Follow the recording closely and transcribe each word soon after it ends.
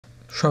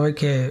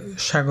সবাইকে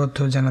স্বাগত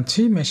জানাচ্ছি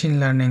মেশিন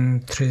লার্নিং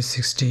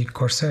 360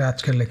 কোর্সের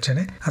আজকের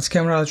লেকচারে। আজকে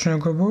আমরা আলোচনা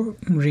করব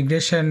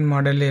রিগ্রেশন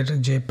মডেলের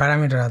যে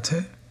প্যারামিটার আছে,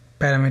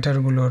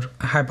 প্যারামিটারগুলোর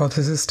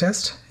হাইপোথিসিস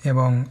টেস্ট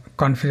এবং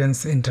কনফিডেন্স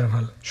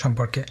ইন্টারভাল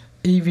সম্পর্কে।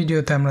 এই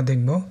ভিডিওতে আমরা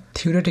দেখব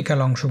থিওরিটিক্যাল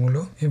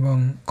অংশগুলো এবং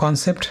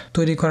কনসেপ্ট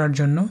তৈরি করার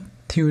জন্য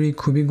থিওরি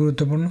খুবই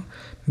গুরুত্বপূর্ণ,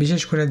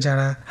 বিশেষ করে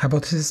যারা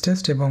হাইপোথিসিস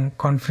টেস্ট এবং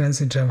কনফিডেন্স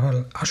ইন্টারভাল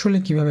আসলে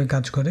কিভাবে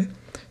কাজ করে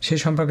সে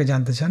সম্পর্কে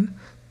জানতে চান,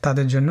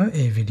 তাদের জন্য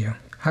এই ভিডিও।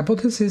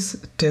 হাইপোথিসিস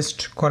টেস্ট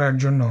করার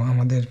জন্য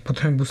আমাদের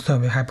প্রথমে বুঝতে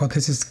হবে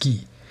হাইপোথিসিস কি।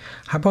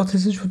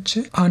 হাইপোথিসিস হচ্ছে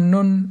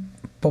আননোন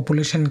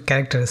পপুলেশন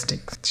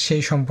ক্যারেক্টারিস্টিক,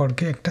 সেই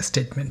সম্পর্কে একটা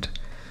স্টেটমেন্ট।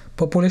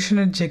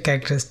 পপুলেশনের যে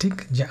ক্যারেক্টারিস্টিক,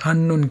 যে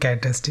আননোন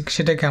ক্যারেক্টারিস্টিক,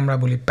 সেটাকে আমরা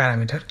বলি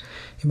প্যারামিটার,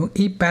 এবং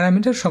এই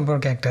প্যারামিটার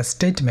সম্পর্কে একটা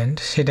স্টেটমেন্ট,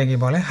 সেটাকে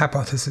বলে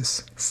হাইপোথিসিস।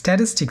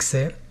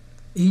 স্ট্যাটিস্টিক্সে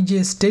এই যে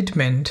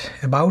স্টেটমেন্ট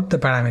অ্যাবাউট দ্য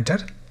প্যারামিটার,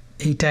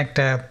 এইটা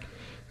একটা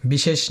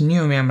বিশেষ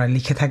নিয়মে আমরা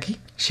লিখে থাকি,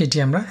 সেটি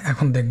আমরা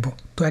এখন দেখব।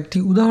 তো একটি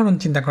উদাহরণ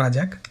চিন্তা করা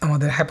যাক।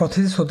 আমাদের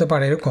হাইপোথিসিস হতে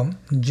পারে এরকম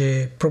যে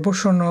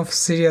প্রপোর্শন অফ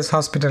সিরিয়াস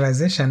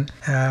হসপিটালাইজেশন,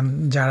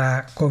 যারা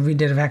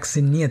কোভিডের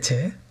ভ্যাকসিন নিয়েছে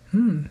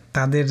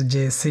তাদের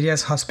যে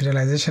সিরিয়াস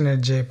হসপিটালাইজেশনের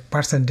যে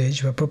পার্সেন্টেজ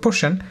বা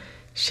প্রপোর্শন,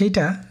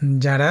 সেইটা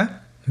যারা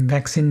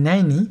ভ্যাকসিন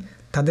নেয়নি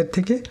তাদের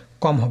থেকে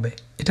কম হবে।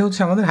 এটা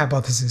হচ্ছে আমাদের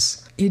হাইপোথিসিস।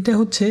 এটা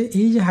হচ্ছে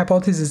এই যে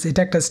হাইপোথিসিস,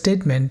 এটা একটা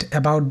statement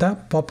about the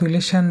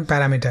population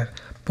parameter.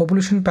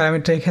 Population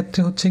parameter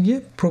ক্ষেত্রে হচ্ছে গিয়ে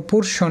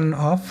প্রপোর্শন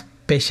অফ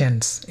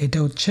পেশেন্টস। এটা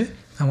হচ্ছে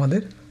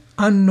আমাদের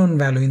unknown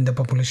value in the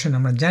population,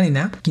 আমরা জানি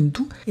না,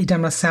 কিন্তু এটা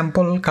আমরা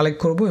স্যাম্পল কালেক্ট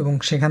করব এবং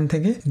সেখান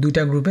থেকে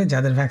দুইটা গ্রুপে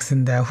যাদের ভ্যাকসিন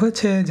দেওয়া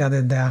হয়েছে,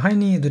 যাদের দেওয়া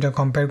হয়নি, দুটা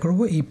কম্পেয়ার করব।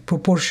 এই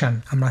প্রপোর্শন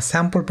আমরা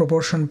স্যাম্পল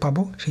প্রপোর্শন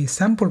পাবো, সেই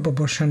স্যাম্পল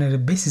প্রপোর্শনের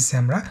বেসিসে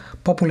আমরা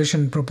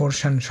পপুলেশন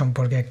প্রপোর্শন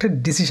সম্পর্কে একটা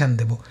ডিসিশন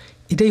দেব।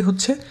 এটাই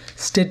হচ্ছে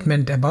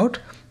statement about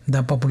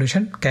the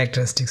population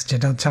characteristics,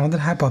 যেটা হচ্ছে আমাদের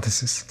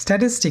হাইপোথিসিস।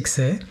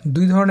 স্ট্যাটিস্টিক্সে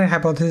দুই ধরনের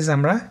হাইপোথিসিস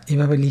আমরা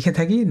এভাবে লিখে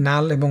থাকি,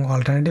 নাল এবং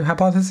অল্টারনেটিভ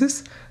হাইপোথিসিস।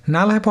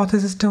 নাল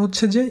হাইপোথিসিসটা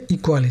হচ্ছে যে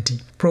equality,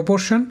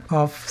 proportion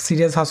of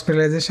serious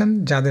hospitalisation,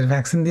 যাদের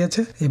ভ্যাকসিন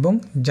দিয়েছে এবং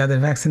যাদের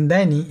ভ্যাকসিন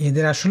দেয়নি,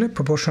 এদের আসলে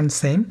প্রপোর্শন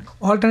সেম।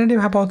 অল্টারনেটিভ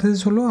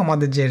হাইপোথিসিস হলো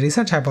আমাদের যে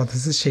রিসার্চ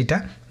হাইপোথিসিস, সেইটা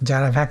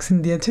যারা ভ্যাকসিন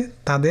দিয়েছে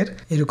তাদের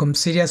এরকম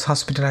সিরিয়াস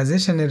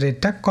হসপিটালাইজেশনের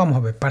রেটটা কম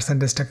হবে,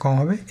 পার্সেন্টেজটা কম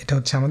হবে। এটা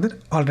হচ্ছে আমাদের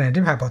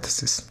অল্টারনেটিভ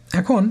হাইপোথিসিস।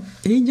 এখন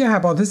এই যে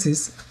হাইপোথিসিস,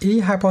 এই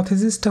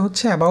হাইপোথিসিসটা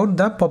হচ্ছে about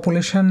the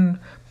population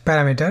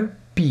parameter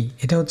P.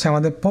 এটা হচ্ছে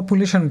আমাদের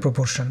পপুলেশন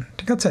প্রপোর্শন,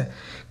 ঠিক আছে?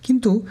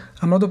 কিন্তু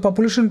আমরা তো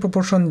পপুলেশন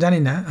প্রপোর্শন জানি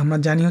না, আমরা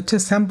জানি হচ্ছে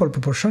স্যাম্পল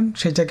প্রপোর্শন,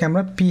 সেটাকে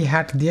আমরা পি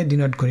হ্যাট দিয়ে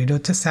ডিনোট করি। এটা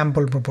হচ্ছে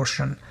স্যাম্পল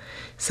প্রপোর্শন।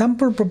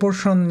 স্যাম্পল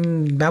প্রপোর্শন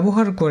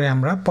ব্যবহার করে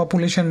আমরা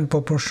পপুলেশন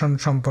প্রপোর্শন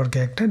সম্পর্কে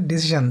একটা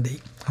ডিসিশন দিই।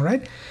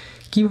 রাইট?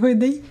 কীভাবে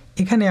দিই?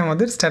 এখানে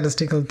আমাদের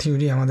স্ট্যাটিস্টিক্যাল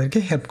থিওরি আমাদেরকে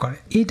হেল্প করে।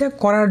 এটা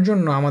করার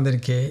জন্য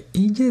আমাদেরকে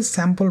এই যে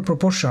স্যাম্পল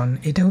প্রপোর্শন,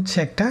 এটা হচ্ছে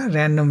একটা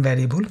র্যান্ডম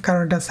ভ্যারিয়েবল,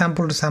 কারণ এটা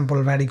স্যাম্পল টু স্যাম্পল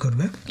ভ্যারি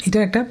করবে। এটা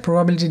একটা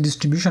প্রবাবিলিটি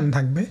ডিস্ট্রিবিউশন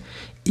থাকবে।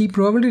 এই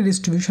প্রবাবিলিটি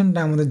ডিস্ট্রিবিউশনটা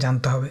আমাদের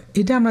জানতে হবে।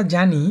 এটা আমরা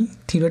জানি,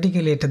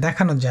 থিওরিটিক্যালি এটা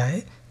দেখানো যায়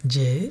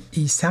যে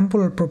এই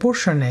স্যাম্পল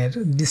প্রপোর্শনের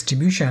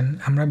ডিস্ট্রিবিউশন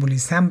আমরা বলি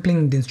স্যাম্পলিং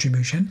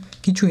ডিস্ট্রিবিউশন,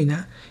 কিছুই না।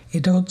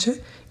 এটা হচ্ছে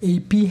এই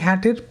পি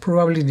হ্যাটের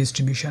প্রবাবিলিটি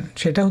ডিস্ট্রিবিউশন,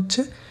 সেটা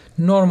হচ্ছে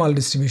নর্মাল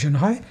ডিস্ট্রিবিউশন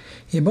হয়,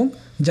 এবং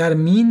যার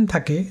মিন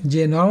থাকে,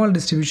 যে নর্মাল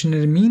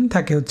ডিস্ট্রিবিউশনের মিন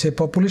থাকে হচ্ছে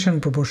পপুলেশন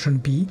প্রপোর্শন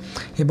পি,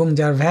 এবং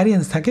যার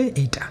ভ্যারিয়েন্স থাকে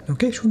এইটা।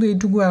 ওকে, শুধু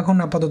এইটুকু এখন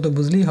আপাতত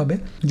বুঝলেই হবে।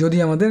 যদি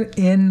আমাদের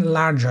এন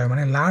লার্জ হয়,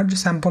 মানে লার্জ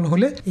স্যাম্পল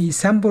হলে, এই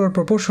স্যাম্পল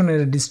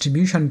প্রপোর্শনের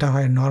ডিস্ট্রিবিউশনটা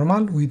হয়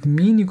normal with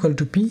mean equal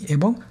to P,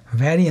 এবং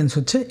ভ্যারিয়েন্স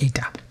হচ্ছে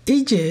এইটা।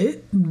 এই যে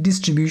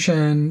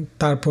ডিস্ট্রিবিউশন,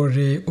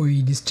 তারপরে ওই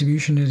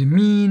ডিস্ট্রিবিউশনের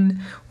মিন,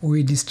 ওই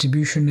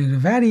ডিস্ট্রিবিউশনের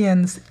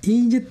ভ্যারিয়েন্স,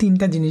 এই যে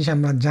তিনটা জিনিস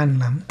আমরা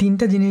জানলাম,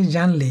 তিনটা জিনিস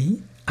জানলেই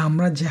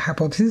আমরা যে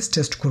হাইপোথিসিস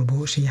টেস্ট করব,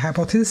 সেই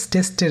হাইপোথিসিস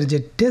টেস্টের যে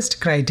টেস্ট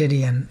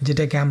ক্রাইটেরিয়ান,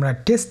 যেটাকে আমরা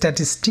টেস্ট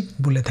স্ট্যাটিস্টিক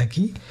বলে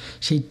থাকি,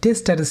 সেই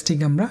টেস্ট স্ট্যাটিস্টিক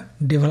আমরা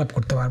ডেভেলপ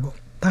করতে পারবো।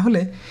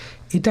 তাহলে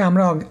এটা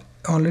আমরা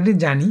অলরেডি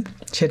জানি,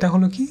 সেটা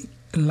হলো কি,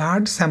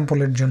 লার্জ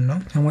স্যাম্পলের জন্য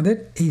আমাদের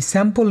এই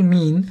sample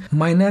mean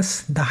minus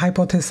the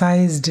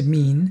হাইপোথেসাইজড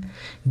mean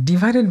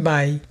divided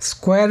by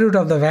square root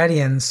of the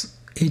variance,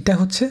 এইটা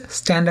হচ্ছে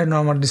স্ট্যান্ডার্ড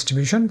নর্মাল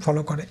ডিস্ট্রিবিউশন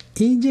ফলো করে।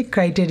 এই যে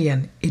ক্রাইটেরিয়ান,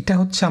 এটা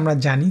হচ্ছে আমরা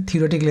জানি,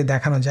 থিওরিটিক্যালি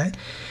দেখানো যায়।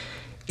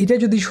 এটা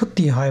যদি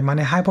সত্যি হয়,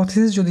 মানে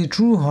হাইপোথিসিস যদি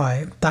ট্রু হয়,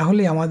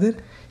 তাহলে আমাদের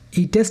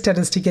এই টেস্ট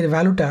স্ট্যাটিস্টিকের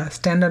ভ্যালুটা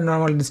স্ট্যান্ডার্ড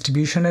নর্মাল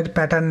ডিস্ট্রিবিউশনের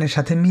প্যাটার্নের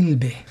সাথে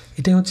মিলবে।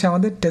 এটাই হচ্ছে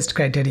আমাদের টেস্ট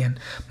ক্রাইটেরিয়ান।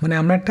 মানে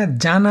আমরা একটা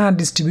জানা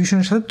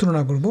ডিস্ট্রিবিউশনের সাথে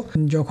তুলনা করব,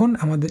 যখন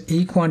আমাদের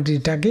এই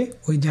কোয়ান্টিটিটাকে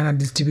ওই জানা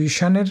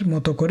ডিস্ট্রিবিউশনের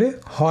মতো করে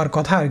হওয়ার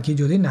কথা আর কি,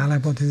 যদি নাল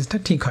হাইপোথিসিসটা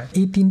ঠিক হয়।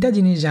 এই তিনটা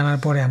জিনিস জানার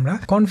পরে আমরা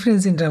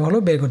কনফিডেন্স ইন্টারভালও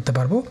বের করতে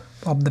পারবো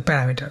অফ দ্য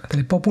প্যারামিটার।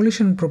 তাহলে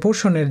পপুলেশন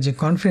প্রপোর্শনের যে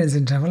কনফিডেন্স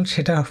ইন্টারভাল,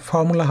 সেটা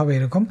ফর্মুলা হবে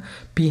এরকম: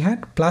 পি হ্যাট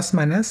প্লাস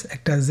মাইনাস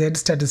একটা Z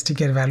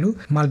স্ট্যাটিস্টিকের value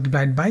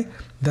multiplied by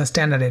the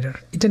standard error.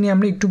 এটা নিয়ে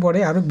আমরা একটু পরে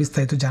আরও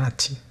বিস্তারিত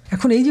জানাচ্ছি।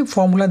 এখন এই যে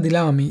ফর্মুলা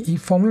দিলাম আমি, এই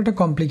ফর্মুলাটা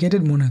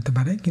কমপ্লিকেটেড মনে হতে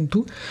পারে, কিন্তু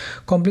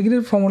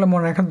কমপ্লিকেটেড ফর্মুলা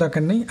মনে রাখার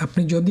দরকার নেই।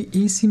 আপনি যদি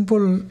এই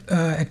সিম্পল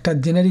একটা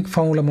জেনেরিক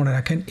ফর্মুলা মনে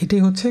রাখেন,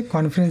 এটাই হচ্ছে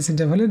কনফিডেন্স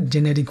ইন্টারভালের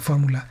জেনেরিক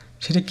ফর্মুলা।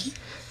 সেটা কি?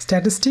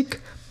 Statistic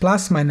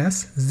plus minus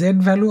Z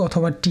value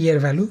অথবা টি এর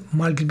value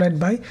multiplied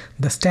by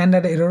the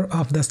standard error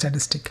of the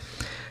statistic.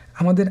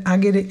 আমাদের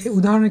আগের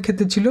উদাহরণের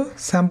ক্ষেত্রে ছিল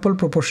স্যাম্পল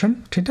প্রপোর্শন,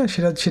 ঠিক আছে,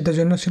 সেটার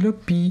জন্য ছিল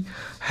পি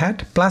হ্যাট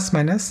প্লাস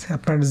মাইনাস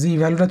আপনার জি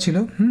ভ্যালুটা ছিল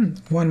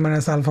 1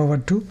 minus alpha over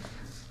 2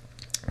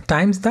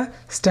 Times the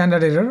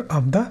standard error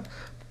of the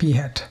P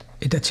hat,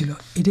 এটা ছিল।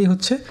 এটাই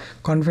হচ্ছে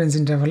confidence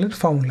ইন্টারভ্যালের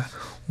formula,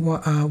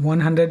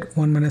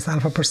 101 minus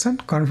alpha%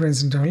 confidence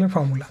ইন্টারভ্যালের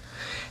formula.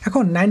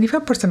 এখন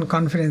 95%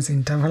 কনফিডেন্স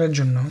ইন্টারভ্যালের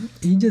জন্য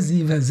এই যে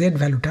জেড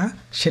ভ্যালুটা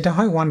সেটা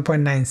হয়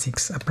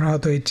 1.96, আপনারা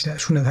হয়তো এটা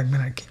শুনে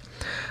থাকবেন আর কি।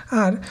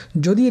 আর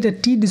যদি এটা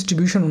টি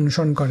ডিস্ট্রিবিউশন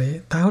অনুসরণ করে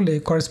তাহলে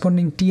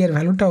করসপন্ডিং টি এর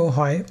ভ্যালুটাও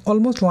হয়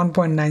অলমোস্ট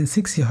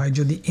 1.96ই হয়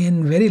যদি এন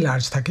ভেরি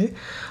লার্জ থাকে।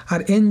 আর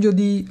এন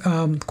যদি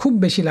খুব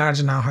বেশি লার্জ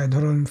না হয়,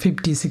 ধরুন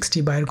 50, 60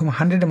 বা এরকম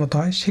 100-এর মতো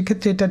হয়,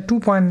 সেক্ষেত্রে এটা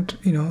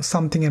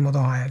 2.something-এর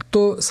মতো হয়।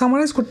 তো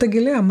সামারাইজ করতে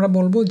গেলে আমরা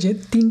বলবো যে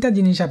 3টা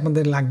জিনিস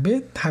আপনাদের লাগবে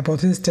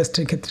হাইপোথিসিস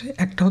টেস্টের ক্ষেত্রে।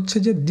 একটা হচ্ছে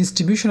যে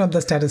ডিস্ট্রিবিউশন অফ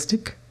দ্য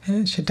স্ট্যাটিস্টিক,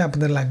 হ্যাঁ সেটা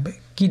আপনাদের লাগবে,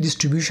 কি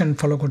ডিস্ট্রিবিউশন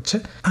ফলো করছে।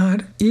 আর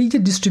এই যে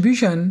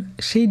ডিস্ট্রিবিউশন,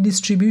 সেই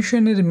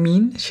ডিস্ট্রিবিউশনের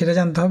মিন সেটা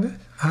জানতে হবে,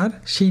 আর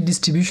সেই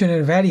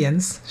ডিস্ট্রিবিউশনের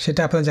ভ্যারিয়েন্স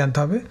সেটা আপনাদের জানতে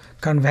হবে,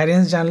 কারণ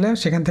ভ্যারিয়েন্স জানলে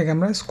সেখান থেকে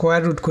আমরা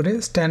স্কোয়ার রুট করে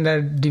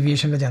স্ট্যান্ডার্ড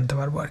ডিভিয়েশনটা জানতে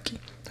পারবো আর কি।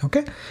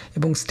 ওকে,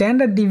 এবং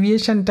স্ট্যান্ডার্ড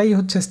ডিভিয়েশনটাই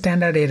হচ্ছে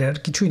স্ট্যান্ডার্ড এরর,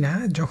 কিছুই না।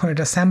 যখন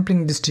এটা স্যাম্পলিং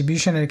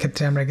ডিস্ট্রিবিউশনের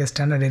ক্ষেত্রে আমরা একে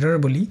স্ট্যান্ডার্ড এরর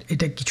বলি,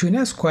 এটা কিছুই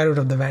না, square root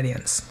of the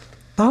variance.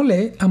 তাহলে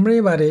আমরা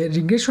এবারে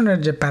রিগ্রেশনের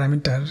যে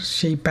প্যারামিটার,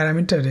 সেই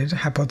প্যারামিটারের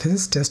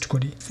হাইপোথিসিস টেস্ট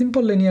করি।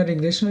 সিম্পল লিনিয়ার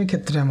রিগ্রেশনের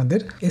ক্ষেত্রে আমাদের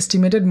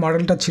এস্টিমেটেড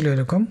মডেলটা ছিল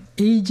এরকম,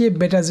 এই যে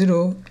বেটা 0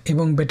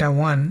 এবং বেটা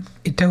 1,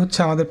 এটা হচ্ছে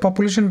আমাদের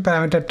পপুলেশন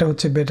প্যারামিটারটা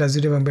হচ্ছে বেটা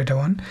 0 এবং বেটা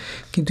 1,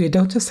 কিন্তু এটা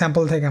হচ্ছে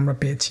স্যাম্পল থেকে আমরা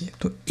পেয়েছি।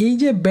 তো এই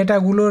যে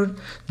বেটাগুলোর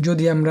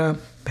যদি আমরা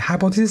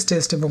হাইপোথিসিস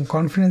টেস্ট এবং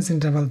কনফিডেন্স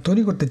ইন্টারভাল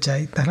তৈরি করতে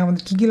চাই, তাহলে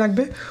আমাদের কী কী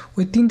লাগবে?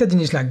 ওই 3টা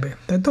জিনিস লাগবে,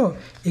 তাই তো?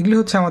 এগুলি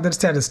হচ্ছে আমাদের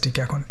স্ট্যাটিস্টিক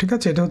এখন, ঠিক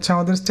আছে, এটা হচ্ছে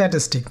আমাদের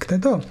স্ট্যাটিস্টিক, তাই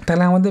তো?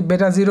 তাহলে আমাদের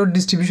বেটা 0-র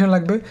ডিস্ট্রিবিউশন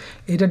লাগবে,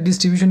 এটার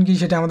ডিস্ট্রিবিউশন কী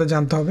সেটা আমাদের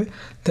জানতে হবে।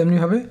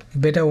 তেমনিভাবে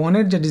বেটা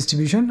 1-এর যে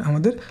ডিস্ট্রিবিউশন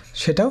আমাদের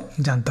সেটাও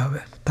জানতে হবে,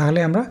 তাহলে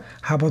আমরা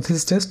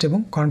হাইপোথিসিস টেস্ট এবং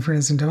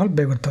কনফিডেন্স ইন্টারভাল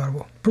বের করতে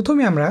পারবো।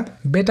 প্রথমে আমরা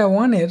বেটা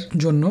 1-এর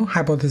জন্য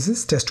হাইপোথিসিস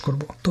টেস্ট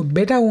করব। তো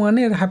বেটা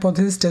 1-এর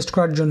হাইপোথিসিস টেস্ট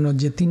করার জন্য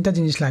যে 3টা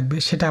জিনিস লাগবে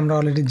সেটা আমরা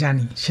অলরেডি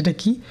জানি। সেটা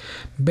কি?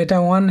 বেটা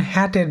 1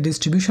 হ্যাটের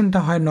ডিস্ট্রিবিউশনটা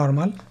হয়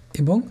নর্মাল,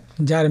 এবং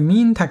যার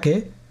মিন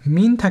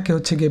থাকে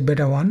হচ্ছে গিয়ে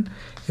বেটা 1,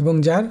 এবং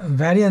যার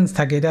ভ্যারিয়েন্স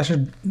থাকে, এটা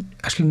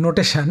আসলে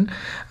নোটেশন,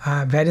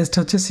 ভ্যারিয়েন্সটা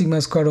হচ্ছে sigma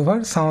square over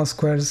some of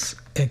squares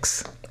x,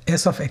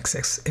 S of x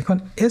x. এখন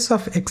এস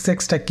অফ এক্স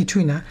এক্সটা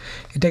কিছুই না,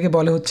 এটাকে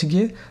বলে হচ্ছে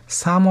গিয়ে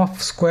সাম অফ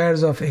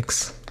স্কোয়ারস অফ এক্স,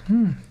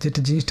 যেটা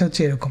জিনিসটা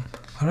হচ্ছে এরকম,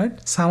 alright,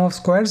 some of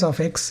squares of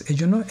x, এই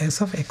জন্য এস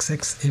অফ এক্স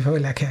এক্স এইভাবে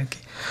লেখে আর কি।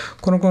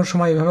 কোনো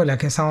সময় এইভাবে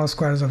লেখে, সাম অফ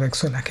স্কোয়ারস অফ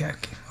এক্সও লেখে আর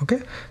কি। ওকে,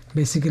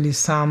 basically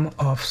some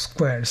of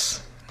squares,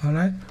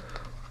 alright,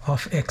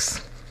 of x.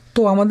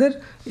 তো আমাদের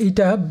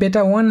এইটা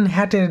বেটা 1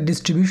 হ্যাটের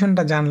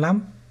ডিস্ট্রিবিউশনটা জানলাম,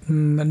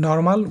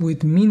 normal with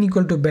mean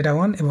equal to বেটা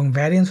 1, এবং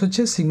ভ্যারিয়েন্স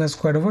হচ্ছে sigma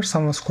square over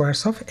some of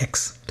squares of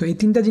x. তো এই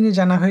 3টা জিনিস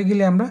জানা হয়ে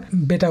গেলে আমরা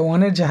বেটা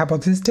 1-এর যে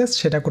হাইপোথিসিস টেস্ট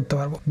সেটা করতে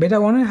পারবো। বেটা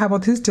 1-এর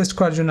হাইপোথিসিস টেস্ট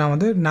করার জন্য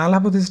আমাদের নাল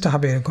হাইপোথিসিসটা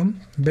হবে এরকম,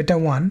 বেটা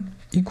 1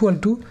 ইকুয়াল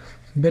টু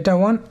বেটা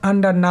 1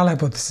 আন্ডার নাল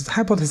হাইপোথিসিস,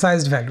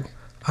 হাইপোথিসাইজড ভ্যালু,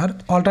 আর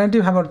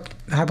অল্টারনেটিভ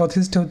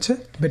হাইপোথিসিসটা হচ্ছে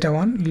বেটা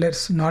 1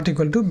 লেটস নট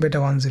ইকুয়াল টু বেটা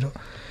 1 0।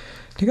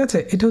 ঠিক আছে,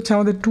 এটা হচ্ছে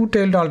আমাদের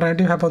 2-tailed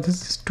alternative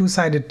hypothesis,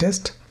 2-sided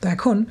test. তো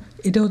এখন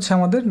এটা হচ্ছে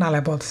আমাদের নাল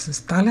হাইপোথিসিস।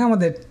 তাহলে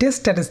আমাদের টেস্ট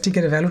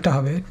স্ট্যাটিস্টিকের ভ্যালুটা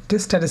হবে,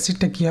 টেস্ট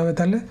স্ট্যাটিস্টিকটা কী হবে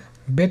তাহলে?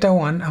 বেটা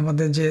 1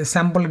 আমাদের যে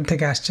স্যাম্পলের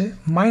থেকে আসছে,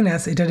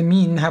 মাইনাস এটার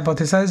মিন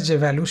হাইপোথিসাইজ যে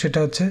ভ্যালু সেটা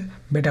হচ্ছে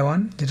বেটা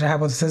 1, যেটা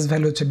হাইপোথিসাইজ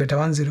ভ্যালু হচ্ছে বেটা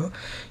 1 0,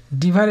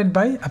 ডিভাইডেড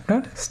বাই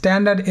আপনার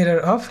স্ট্যান্ডার্ড এরর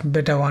অফ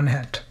বেটা 1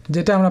 হ্যাট,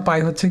 যেটা আমরা পাই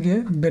হচ্ছে গিয়ে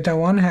বেটা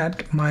 1 হ্যাট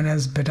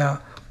মাইনাস বেটা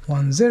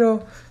 1 0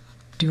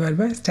 ডিভাইড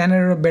বাই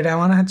স্ট্যান্ডার্ড এরর বেটা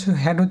 1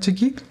 হ্যাট হচ্ছে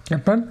কি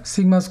আপনার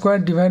sigma square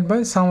divide by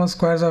some of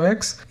squares of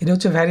x, এটা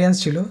হচ্ছে ভ্যারিয়েন্স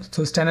ছিল, তো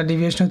স্ট্যান্ডার্ড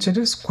ডিভিয়েশন হচ্ছে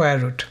এটা স্কোয়ার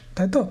রুট,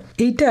 তাই তো?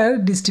 এইটার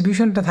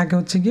ডিস্ট্রিবিউশনটা থাকে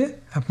হচ্ছে গিয়ে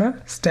আপনার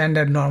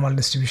স্ট্যান্ডার্ড নর্মাল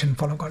ডিস্ট্রিবিউশন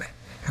ফলো করে।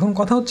 এখন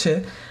কথা হচ্ছে,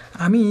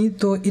 আমি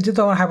তো এটা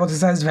তো আমার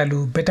হাইপোথিসাইজড ভ্যালু,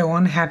 বেটা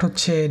 1 হ্যাট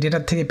হচ্ছে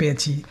ডেটার থেকে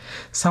পেয়েছি,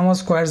 সাম অফ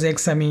স্কোয়ারস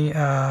এক্স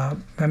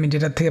আমি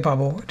ডেটার থেকে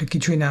পাবো, এটা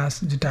কিছুই না,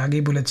 যেটা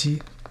আগেই বলেছি,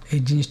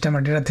 এই জিনিসটা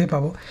আমরা ডেটা থেকে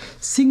পাবো।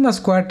 সিগমা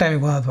স্কোয়ারটা আমি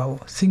কোথা পাবো?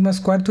 সিগমা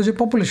স্কোয়ার তো হচ্ছে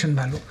পপুলেশন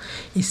ভ্যালু,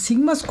 এই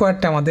সিগমা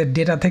স্কোয়ারটা আমাদের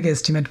ডেটা থেকে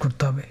এস্টিমেট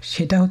করতে হবে,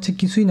 সেটা হচ্ছে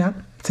কিছুই না,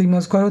 সিগমা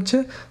স্কোয়ার হচ্ছে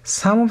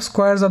সাম of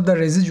squares of the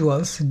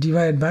রেজিজুয়ালস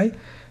divide by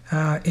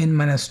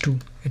n-2,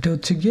 এটা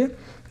হচ্ছে গিয়ে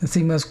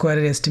সিগমা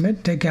স্কোয়ারের এস্টিমেট,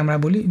 এটাকে আমরা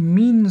বলি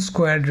মিন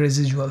স্কোয়ার্ড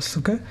রেজিজুয়ালস।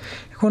 ওকে,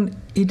 এখন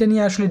এটা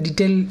নিয়ে আসলে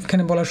ডিটেল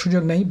এখানে বলার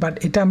সুযোগ নেই, বাট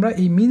এটা আমরা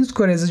এই মিন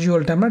স্কোয়ার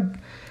রেজিজুয়ালটা আমরা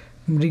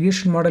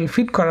রিগ্রেশন মডেল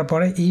ফিট করার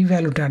পরে এই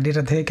ভ্যালুটা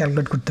ডেটা থেকে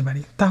ক্যালকুলেট করতে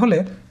পারি। তাহলে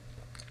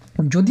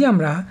যদি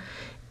আমরা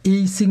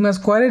এই সিগমা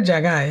স্কোয়ারের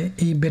জায়গায়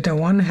এই বেটা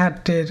 1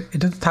 হ্যাটের,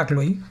 এটা তো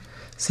থাকলোই,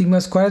 সিগমা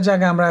স্কোয়ারের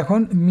জায়গায় আমরা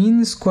এখন মিন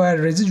স্কোয়ার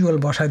রেজিজুয়াল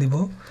বসা দিব,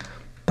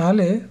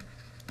 তাহলে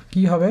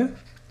কি হবে?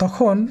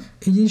 তখন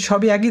এই জিনিস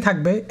সবই একই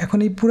থাকবে, এখন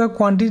এই পুরো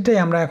কোয়ান্টিটিটাই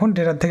আমরা এখন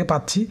ডেটার থেকে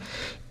পাচ্ছি,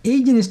 এই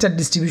জিনিসটার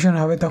ডিস্ট্রিবিউশন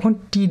হবে তখন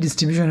টি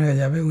ডিস্ট্রিবিউশন হয়ে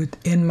যাবে উইথ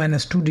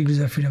n-2 ডিগ্রিজ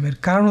অফ ফ্রিডমের।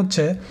 কারণ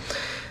হচ্ছে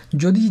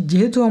যদি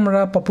যেহেতু আমরা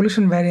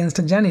পপুলেশন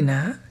ভ্যারিয়েন্সটা জানি না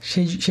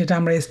সেটা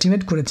আমরা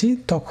এস্টিমেট করেছি,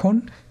 তখন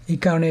এই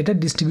কারণে এটা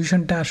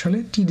ডিস্ট্রিবিউশনটা আসলে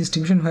টি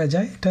ডিস্ট্রিবিউশন হয়ে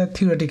যায়, এটা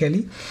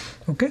theoretically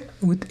okay,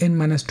 with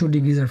n-2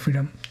 degrees of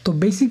freedom. তো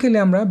বেসিক্যালি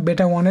আমরা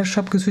বেটা 1-এর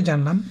সব কিছু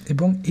জানলাম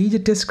এবং এই যে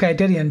টেস্ট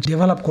ক্রাইটেরিয়ান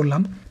ডেভেলপ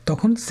করলাম,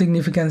 তখন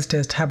সিগনিফিক্যান্স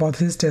টেস্ট,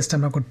 হাইপোথিসিস টেস্ট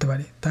আমরা করতে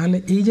পারি। তাহলে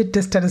এই যে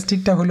টেস্ট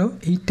স্ট্যাটিস্টিকটা হলো,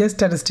 এই টেস্ট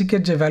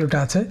স্ট্যাটিস্টিকের যে ভ্যালুটা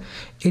আছে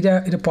এটা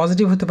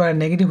পজিটিভ হতে পারে,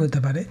 নেগেটিভ হতে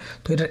পারে।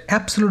 তো এটার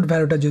অ্যাবসোলুট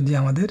ভ্যালুটা যদি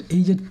আমাদের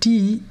এই যে টি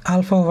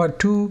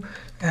α/2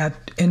 at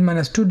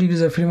n-2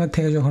 ডিগ্রিজ অফ ফ্রিডমের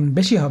থেকে যখন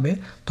বেশি হবে,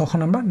 তখন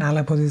আমরা নাল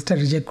হাইপোথিসিসটা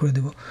রিজেক্ট করে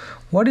দেবো।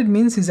 What it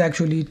means is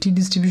actually T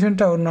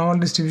ডিস্ট্রিবিউশনটা or normal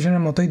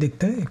ডিস্ট্রিবিউশনের মতোই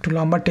দেখতে, একটু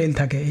লম্বা টেইল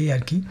থাকে এই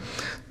আর কি।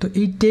 তো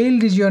এই টেইল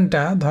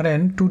রিজিয়নটা ধরেন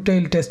টু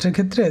টেইল টেস্টের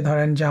ক্ষেত্রে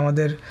ধরেন যে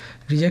আমাদের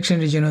রিজেকশন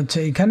রিজিয়ন হচ্ছে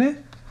এইখানে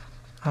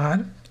আর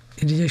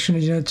রিজেকশন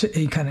রিজিয়ন হচ্ছে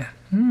এইখানে।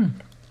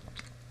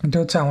 এটা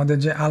হচ্ছে আমাদের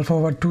যে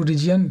α/2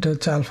 রিজিয়ন, এটা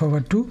হচ্ছে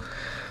α/2।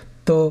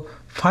 তো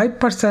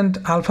 5%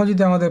 আলফা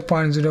যদি আমাদের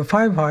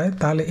 0.05 হয়,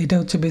 তাহলে এটা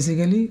হচ্ছে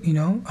বেসিক্যালি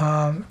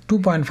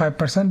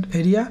 2.5%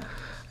 এরিয়া,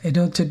 এটা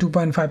হচ্ছে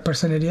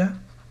 2.5% এরিয়া,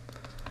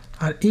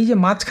 আর এই যে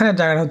মাঝখানের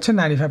জায়গাটা হচ্ছে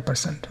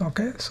 95%।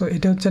 ওকে, সো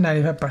এটা হচ্ছে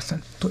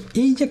 95%। তো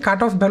এই যে কাট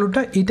অফ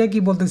ভ্যালুটা, এটা কি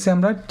বলতেছি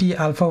আমরা টি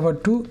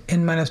α/2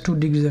 n-2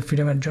 ডিগ্রিজ অফ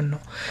ফ্রিডমের জন্য।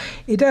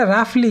 এটা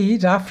রাফলি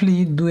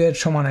 2-এর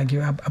সমান আর কি,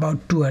 অ্যাবাউট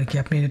 2 আর কি।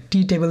 আপনি টি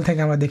টেবিল থেকে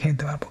আমরা দেখে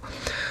নিতে পারবো।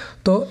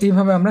 তো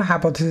এইভাবে আমরা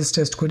হাইপোথিসিস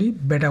টেস্ট করি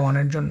বেটা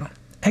 1-এর জন্য।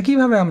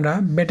 একইভাবে আমরা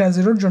বেটা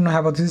 0-এর জন্য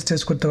হাইপোথিসিস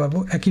টেস্ট করতে পারবো।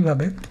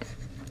 একইভাবে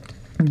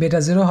বেটা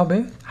 0 হবে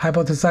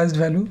হাইপোথেসাইজড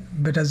ভ্যালু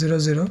বেটা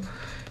 0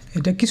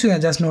 এটা কিছু না,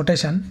 জাস্ট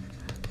নোটেশন।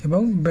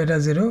 এবং বেটা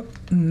 0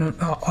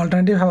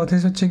 অল্টারনেটিভ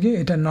হাইপোথিসিস হচ্ছে কি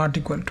এটা নট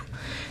ইকুয়াল টু।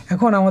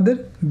 এখন আমাদের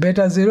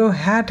বেটা 0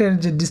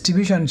 যে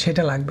ডিস্ট্রিবিউশন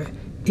সেটা লাগবে।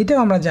 এটাও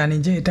আমরা জানি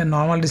যে এটা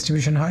নর্মাল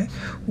ডিস্ট্রিবিউশন হয়,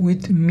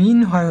 উইথ মিন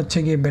হয় হচ্ছে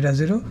গিয়ে বেটা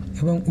 0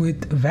 এবং উইথ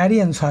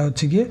ভ্যারিয়েন্স হয়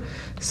হচ্ছে গিয়ে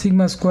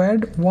sigma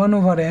squared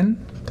 1/n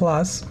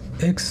plus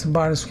x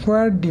bar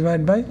square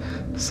divide by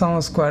some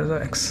square of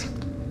x.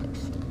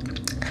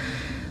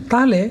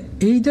 তাহলে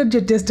এইটার যে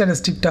টেস্ট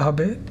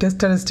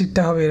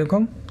স্ট্যাটিস্টিকটা হবে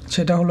এরকম,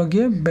 সেটা হলো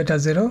গিয়ে বেটা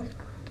 0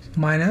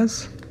 মাইনাস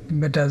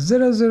বেটা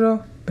 0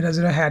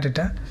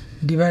 এটা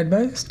divide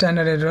by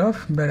standard error of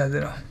বেটা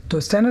 0। তো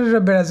স্ট্যান্ডার্ড এরর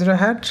অফ বেটা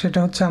 0 সেটা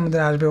হচ্ছে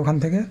আমাদের আসবে ওখান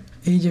থেকে,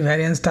 এই যে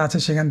ভ্যারিয়েন্সটা আছে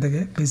সেখান থেকে,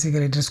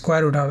 বেসিক্যালি এটার স্কোয়ার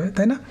রুট হবে,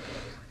 তাই না?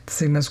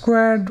 Sigma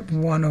squared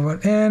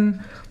 1/n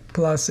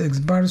plus x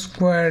bar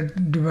square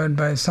divide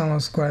by some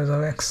square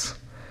of x,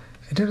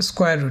 এটার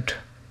স্কোয়ার রুট।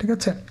 ঠিক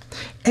আছে,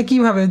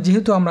 একইভাবে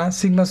যেহেতু আমরা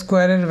সিগমা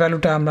স্কোয়ারের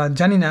ভ্যালুটা আমরা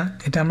জানি না,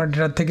 এটা আমরা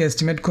ডেটার থেকে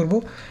এস্টিমেট করব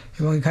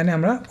এবং এখানে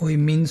আমরা ওই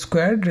মিন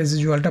স্কোয়ার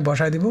রেজিজুয়ালটা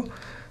বসায় দিব।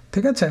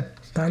 ঠিক আছে,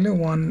 তাহলে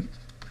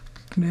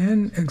 1n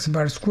x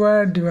bar square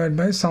divide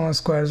by some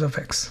square of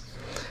x,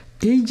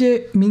 এই যে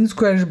মিন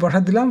স্কোয়ার বসা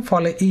দিলাম,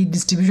 ফলে এই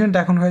ডিস্ট্রিবিউশনটা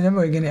এখন হয়ে যাবে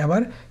ওইখানে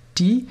আবার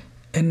টি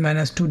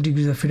n-2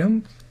 ডিগ্রিজ অফ ফ্রিডম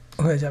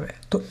হয়ে যাবে।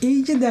 তো এই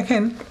যে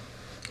দেখেন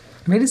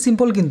ভেরি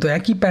সিম্পল, কিন্তু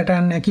একই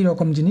প্যাটার্ন, একই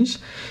রকম জিনিস।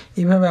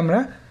 এইভাবে আমরা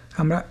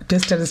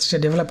টেস্ট স্ট্যাটিস্টিকটা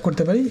ডেভেলপ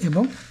করতে পারি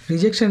এবং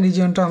রিজেকশন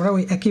রিজিয়নটা আমরা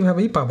ওই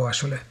একইভাবেই পাবো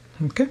আসলে।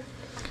 ওকে,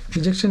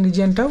 রিজেকশন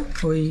রিজিয়নটাও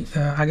ওই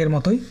আগের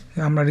মতোই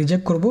আমরা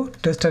রিজেক্ট করব।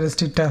 টেস্ট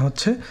স্ট্যাটিস্টিকটা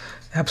হচ্ছে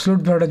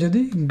অ্যাবসলুট ভ্যালুটা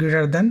যদি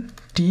greater than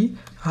T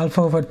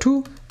α/2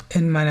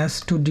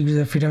 n-2 degrees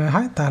of ফ্রিডমে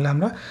হয়, তাহলে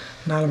আমরা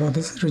নাল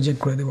হাইপোথিসিস রিজেক্ট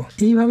করে দেবো।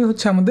 এইভাবে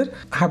হচ্ছে আমাদের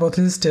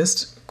হাইপোথিসিস টেস্ট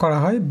করা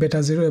হয় বেটা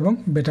 0 এবং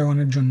বেটা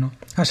 1-এর জন্য।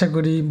 আশা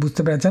করি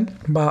বুঝতে পেরেছেন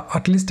বা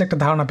অ্যাটলিস্ট একটা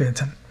ধারণা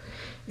পেয়েছেন।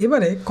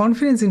 এবারে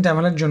কনফিডেন্স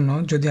ইন্টারভ্যালের জন্য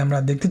যদি আমরা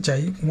দেখতে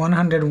চাই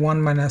 101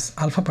 মাইনাস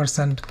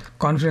α%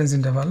 কনফিডেন্স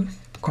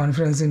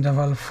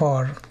ইন্টারভ্যাল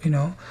ফর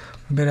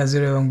বেটা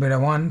 0 এবং বেটা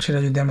 1, সেটা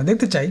যদি আমরা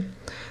দেখতে চাই,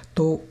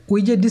 তো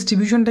ওই যে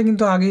ডিস্ট্রিবিউশনটা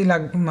কিন্তু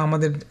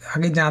আমাদের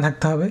আগেই জানা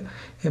থাকতে হবে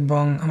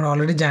এবং আমরা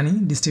অলরেডি জানি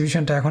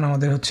ডিস্ট্রিবিউশনটা এখন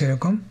আমাদের হচ্ছে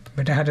এরকm।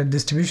 বেটা হ্যাটের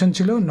ডিস্ট্রিবিউশন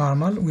ছিল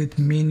normal with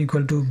mean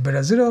equal to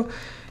বেটা 0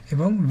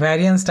 এবং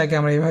ভ্যারিয়েন্সটাকে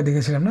আমরা এইভাবে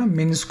দেখেছিলাম না,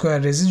 mean square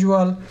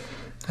রেজিজুয়াল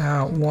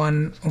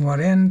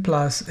 1/n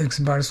plus x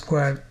bar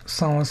square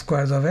some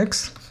square of x.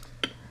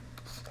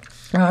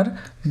 আর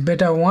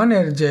বেটা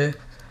 1-এর যে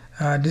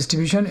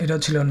ডিস্ট্রিবিউশন এটা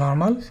ছিল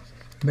নর্মাল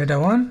বেটা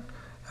 1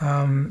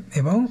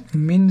 এবং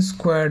মিন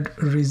squared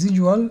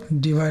রেজিজুয়াল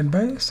divide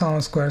by some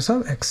square of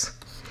x.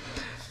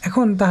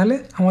 এখন তাহলে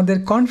আমাদের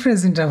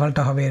কনফিডেন্স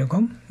ইন্টারভ্যালটা হবে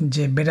এরকম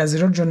যে বেটা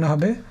 0-এর জন্য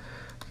হবে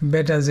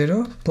বেটা 0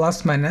 প্লাস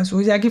মাইনাস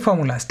ওই যে একই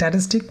ফর্মুলা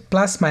স্ট্যাটিস্টিক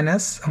প্লাস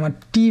মাইনাস আমার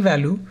টি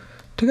ভ্যালু,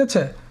 ঠিক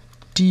আছে,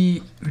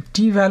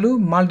 টি value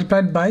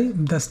multiplied by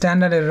the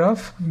standard error of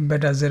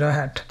বেটা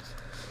 0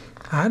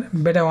 আর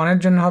বেটা 1-এর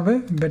জন্য হবে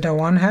বেটা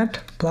 1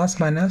 plus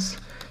minus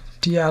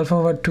T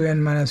α/2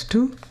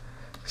 n-2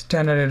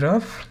 standard error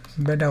of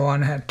বেটা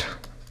 1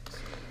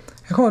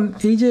 এখন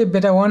এই যে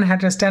বেটা 1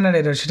 স্ট্যান্ডার্ড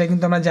এরর সেটা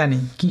কিন্তু আমরা জানি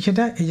কি,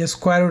 সেটা এই যে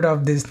square root of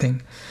this thing.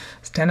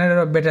 Standard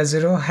error of বেটা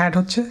 0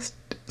 হচ্ছে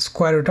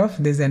square root of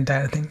this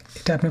entire thing.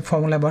 এটা আপনি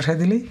ফর্মুলায় বসাই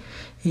দিলেই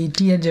এই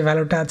টি এর যে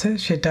ভ্যালুটা আছে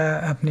সেটা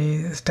আপনি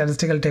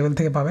স্ট্যাটিস্টিক্যাল টেবিল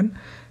থেকে পাবেন,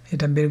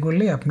 এটা বের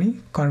করলেই আপনি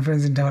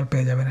কনফিডেন্স ইন্টারভ্যাল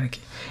পেয়ে যাবেন আর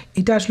কি।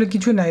 এটা আসলে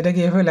কিছু না, এটাকে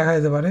এভাবে লেখা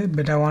যেতে পারে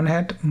বেটা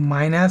 1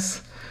 minus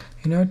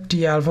T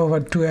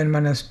α/2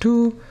 n-2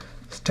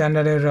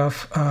 standard error of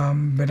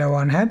বেটা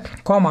 1 hat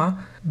কমা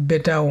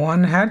বেটা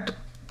 1 hat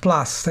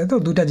প্লাস, তাই তো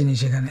দুটা জিনিস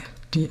এখানে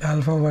টি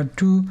alpha over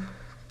 2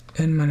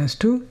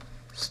 n-2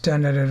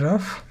 standard error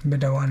of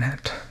বেটা 1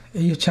 hat।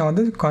 এই হচ্ছে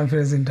আমাদের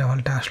কনফিডেন্স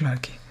ইন্টারভালটা আসলো আর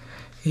কি,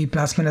 এই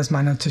প্লাস মাইনাস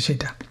মানে হচ্ছে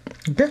সেটা।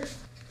 ওকে,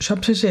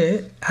 সবশেষে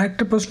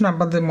আরেকটা প্রশ্ন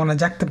আপনাদের মনে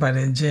জাগতে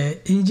পারে যে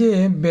এই যে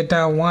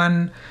বেটা 1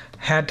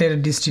 হ্যাটের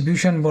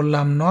ডিস্ট্রিবিউশন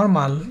বললাম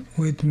নর্মাল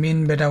উইথ মিন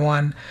বেটা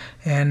 1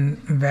 অ্যান্ড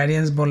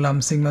ভ্যারিয়েন্স বললাম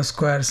সিগমা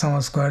স্কোয়ার সাম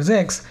স্কোয়ার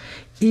এক্স,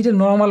 এইটা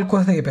নর্মাল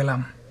কোথা থেকে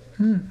পেলাম?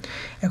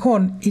 এখন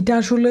এটা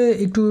আসলে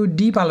একটু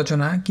ডিপ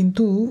আলোচনা,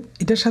 কিন্তু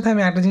এটার সাথে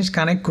আমি একটা জিনিস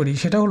কানেক্ট করি,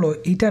 সেটা হলো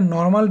এটা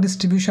নর্মাল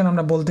ডিস্ট্রিবিউশন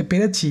আমরা বলতে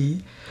পেরেছি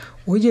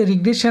ওই যে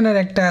রিগ্রেশনের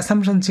একটা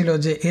অ্যাসাম্পশন ছিল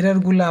যে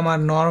এররগুলো আমার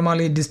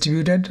নর্মালি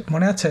ডিস্ট্রিবিউটেড,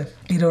 মনে আছে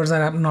এররস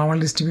আর নর্মাল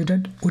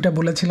ডিস্ট্রিবিউটেড, ওইটা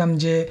বলেছিলাম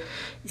যে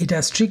এটা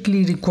স্ট্রিক্টলি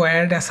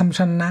রিকোয়ার্ড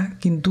অ্যাসাম্পশন না,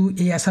 কিন্তু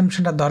এই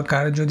অ্যাসাম্পশনটা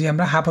দরকার যদি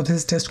আমরা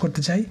হাইপোথিসিস টেস্ট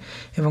করতে চাই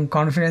এবং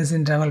কনফিডেন্স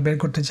ইন্টারভাল বের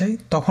করতে চাই,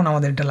 তখন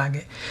আমাদের এটা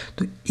লাগে।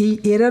 তো এই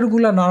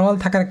এররগুলো নর্মাল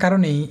থাকার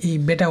কারণেই এই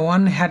বেটা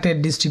 1 হ্যাটের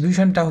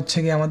ডিস্ট্রিবিউশনটা হচ্ছে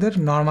গিয়ে আমাদের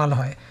নর্মাল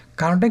হয়।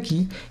 কারণটা কি,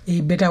 এই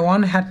বেটা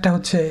 1 হ্যাটটা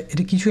হচ্ছে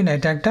এটা কিছুই না,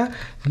 এটা একটা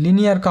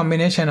linear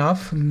combination of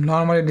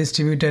normally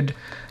distributed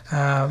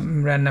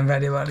random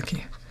variable আর কি,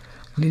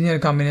 লিনিয়ার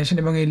কম্বিনেশন,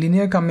 এবং এই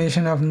linear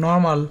combination of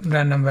normal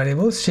random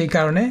variables, সেই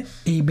কারণে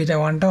এই বেটা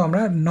 1টাও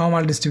আমরা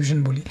নর্মাল ডিস্ট্রিবিউশন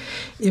বলি।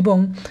 এবং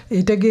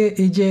এটাকে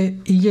এই যে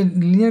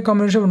linear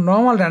combination of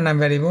normal random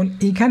variable,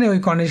 এইখানে ওই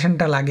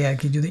কন্ডিশনটা লাগে আর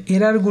কি, যদি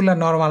এরারগুলো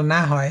নর্মাল না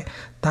হয়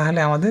তাহলে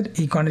আমাদের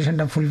এই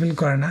কন্ডিশনটা ফুলফিল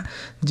করে না,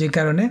 যে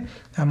কারণে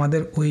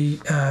আমাদের ওই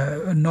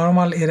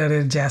নর্মাল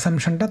এরারের যে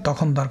অ্যাসাম্পশনটা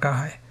তখন দরকার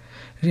হয়।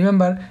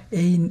 রিমেম্বার,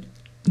 এই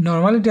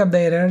normality of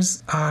the errors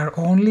are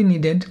only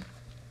needed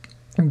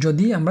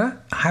যদি আমরা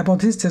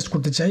হাইপোথিসিস টেস্ট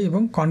করতে চাই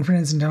এবং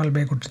কনফিডেন্স ইন্টারভাল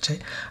বের করতে চাই।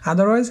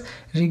 আদারওয়াইজ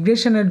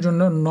রিগ্রেশনের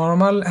জন্য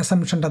নর্মাল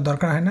অ্যাসাম্পশনটা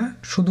দরকার হয় না,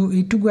 শুধু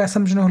এইটুকু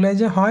অ্যাসাম্পশন হলে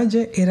যে হয়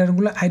যে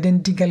এরারগুলো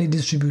identically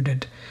distributed,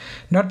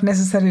 not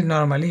necessary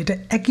normally, এটা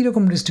একই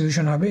রকম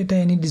ডিস্ট্রিবিউশন হবে, এটা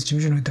এনি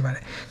ডিস্ট্রিবিউশন হতে পারে।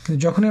 কিন্তু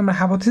যখনই আমরা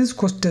হাইপোথিসিস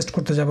টেস্ট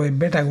করতে যাবো এই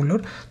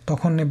বেটাগুলোর,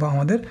 তখন নেব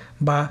আমাদের,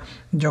 বা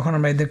যখন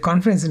আমরা এদের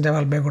কনফিডেন্স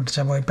ইন্টারভাল বের করতে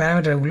যাবো এই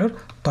প্যারামিটারগুলোর,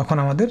 তখন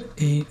আমাদের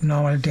এই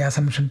নর্মালিটি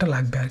অ্যাসাম্পশনটা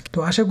লাগবে আর কি। তো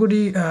আশা করি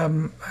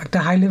একটা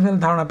হাই লেভেল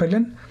ধারণা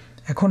পেলেন।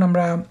 এখন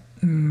আমরা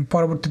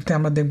পরবর্তীতে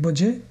আমরা দেখব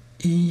যে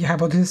এই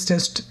হাইপোথিসিস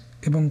টেস্ট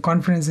এবং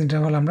কনফিডেন্স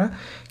ইন্টারভাল আমরা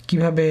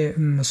কিভাবে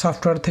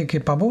সফটওয়্যার থেকে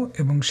পাবো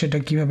এবং সেটা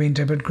কিভাবে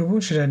ইন্টারপ্রেট করব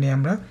সেটা নিয়ে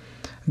আমরা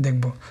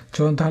দেখব।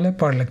 চলুন তাহলে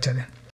পরের লেকচারে।